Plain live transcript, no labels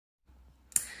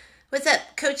What's up?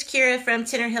 Coach Kira from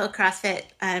Tinner Hill CrossFit.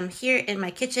 I'm here in my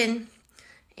kitchen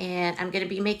and I'm going to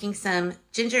be making some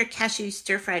ginger cashew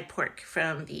stir-fried pork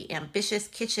from the Ambitious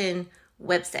Kitchen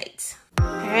website.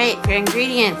 Alright, for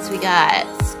ingredients we got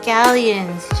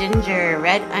scallions, ginger,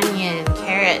 red onion,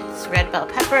 carrots, red bell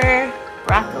pepper,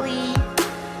 broccoli,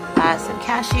 some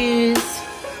cashews,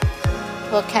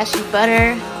 a little cashew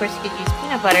butter. Of course you could use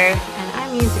peanut butter, and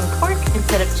I'm using pork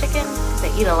instead of chicken because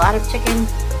I eat a lot of chicken.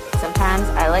 Sometimes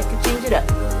I like to change it up.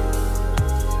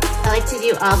 I like to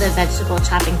do all the vegetable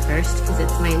chopping first because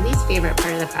it's my least favorite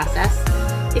part of the process.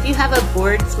 If you have a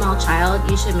bored small child,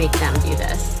 you should make them do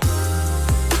this.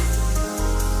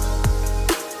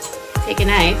 Take a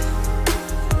knife,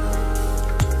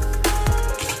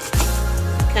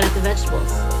 cut up the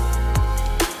vegetables.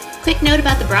 Quick note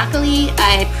about the broccoli,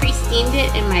 I pre-steamed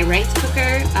it in my rice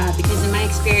cooker because in my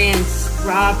experience,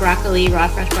 raw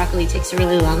fresh broccoli takes a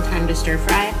really long time to stir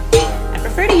fry. I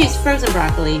prefer to use frozen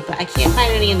broccoli, but I can't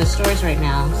find any in the stores right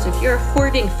now. So if you're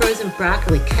hoarding frozen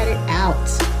broccoli, cut it out.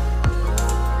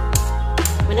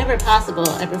 Whenever possible,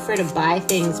 I prefer to buy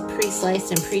things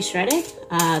pre-sliced and pre-shredded.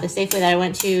 The Safeway that I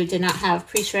went to did not have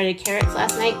pre-shredded carrots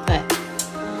last night, but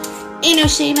ain't no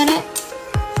shame in it.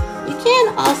 You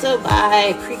can also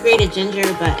buy pre-grated ginger,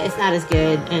 but it's not as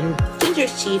good, and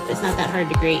ginger's cheap, it's not that hard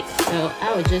to grate, so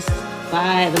I would just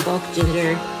buy the bulk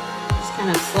ginger, just kind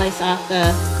of slice off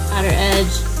the outer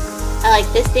edge. I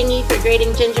like this thingy for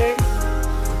grating ginger,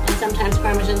 and sometimes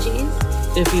Parmesan cheese,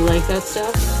 if you like that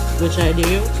stuff, which I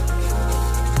do.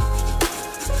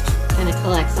 And it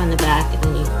collects on the back, and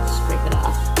then you scrape it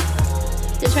off.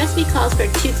 This recipe calls for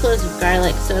 2 cloves of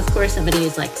garlic, so of course I'm going to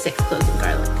use like 6 cloves of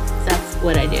garlic. That's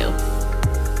what I do.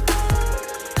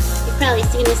 You've probably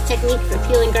seen this technique for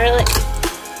peeling garlic.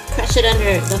 Crush it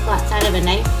under the flat side of a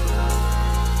knife.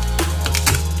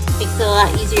 Makes it a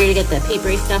lot easier to get the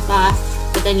papery stuff off,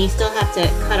 but then you still have to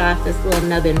cut off this little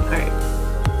nubbin part.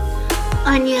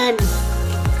 Onion!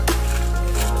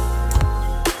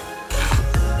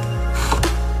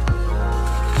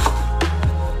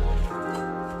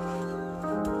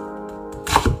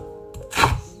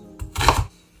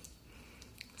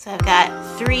 So I've got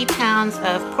 3 pounds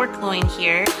of pork loin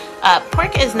here.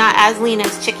 Pork is not as lean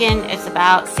as chicken. It's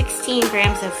about 16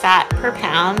 grams of fat per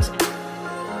pound.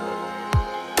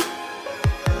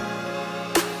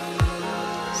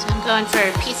 So I'm going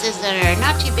for pieces that are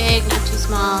not too big, not too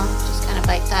small, just kind of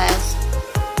bite-sized.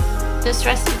 This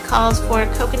recipe calls for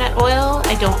coconut oil.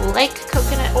 I don't like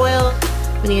coconut oil.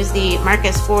 I'm going to use the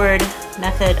Marcus Ford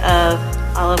method of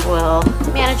olive oil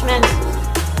management.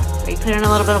 You put in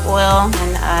a little bit of oil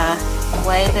and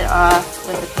wipe it off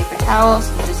with a paper towel.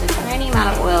 So just a tiny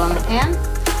amount of oil in the pan.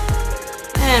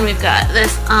 And we've got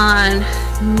this on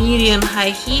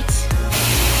medium-high heat.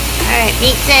 Alright,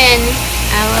 meat's in.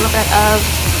 Add a little bit of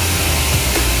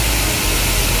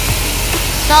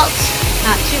salt,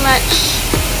 not too much.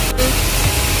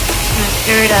 I'm gonna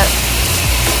stir it up.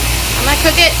 I'm gonna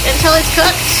cook it until it's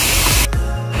cooked.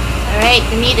 Alright,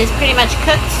 the meat is pretty much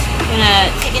cooked. I'm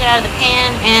gonna take it out of the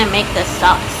pan and make the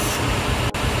sauce.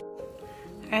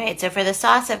 Alright, so for the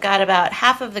sauce I've got about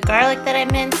half of the garlic that I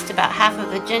minced, about half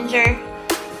of the ginger.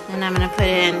 Then I'm gonna put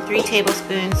in 3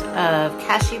 tablespoons of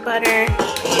cashew butter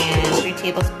and 3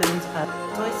 tablespoons of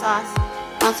soy sauce.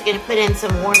 I'm also gonna put in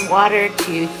some warm water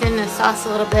to thin the sauce a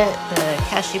little bit. The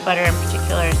cashew butter in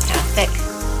particular is kind of thick,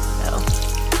 so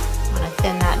I'm gonna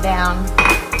thin that down.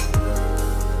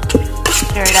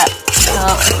 Stir it up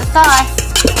until it's a sauce.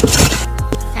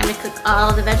 Time to cook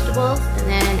all the vegetables and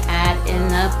then add in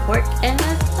the pork and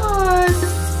the sauce.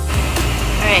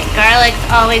 Alright, garlic's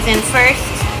always in first.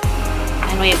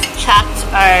 And we've chopped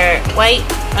our white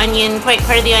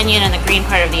part of the onion and the green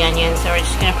part of the onion. So we're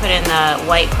just going to put in the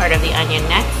white part of the onion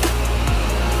next.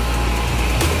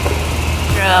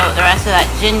 Throw the rest of that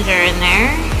ginger in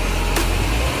there.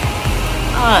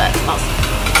 Oh, that smells.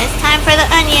 It's time for the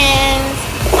onions.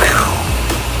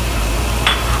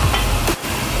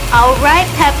 Alright,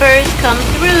 peppers, come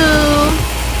through.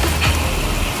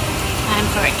 Time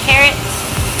for carrots.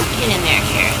 Get in there,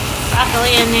 carrots.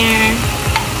 Broccoli in there.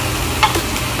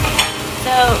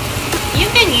 So,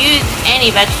 you can use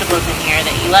any vegetables in here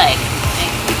that you like.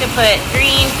 You could put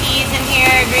green peas in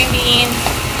here, green beans.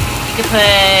 You could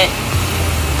put,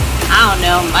 I don't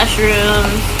know,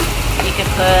 mushrooms. You could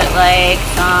put like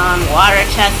some water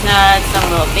chestnuts, some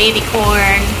little baby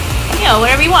corn. You know,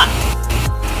 whatever you want.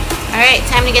 Alright,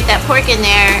 time to get that pork in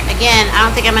there. Again, I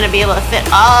don't think I'm going to be able to fit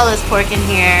all this pork in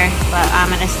here, but I'm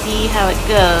going to see how it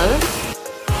goes.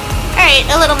 Alright,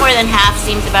 a little more than half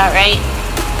seems about right.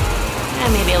 And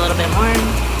maybe a little bit more.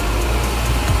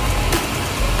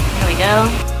 There we go.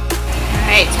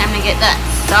 Alright, time to get that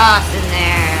sauce in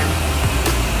there.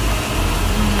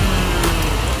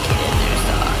 Get in there,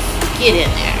 sauce. Get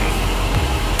in there.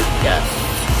 Yes.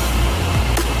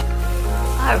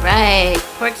 Alright,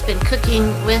 pork's been cooking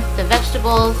with the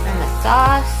vegetables and the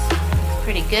sauce. It's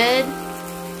pretty good.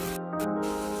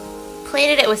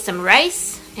 Plated it with some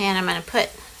rice, and I'm going to put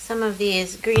some of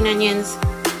these green onions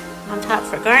on top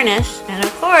for garnish. And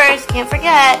of course, can't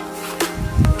forget,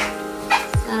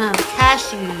 some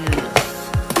cashews.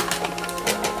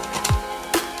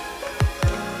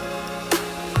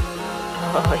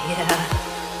 Oh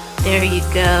yeah, there you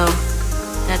go.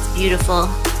 That's beautiful.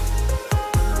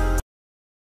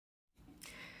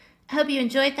 I hope you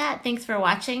enjoyed that. Thanks for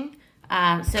watching.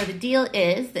 So the deal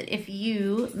is that if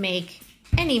you make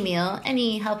any meal,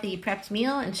 any healthy prepped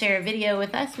meal, and share a video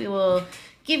with us, we will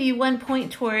give you 1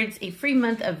 point towards a free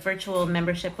month of virtual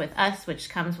membership with us, which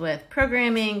comes with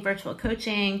programming, virtual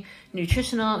coaching,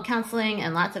 nutritional counseling,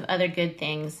 and lots of other good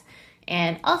things.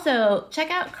 And also check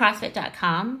out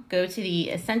CrossFit.com. Go to the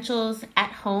Essentials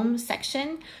at Home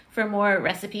section for more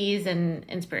recipes and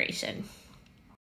inspiration.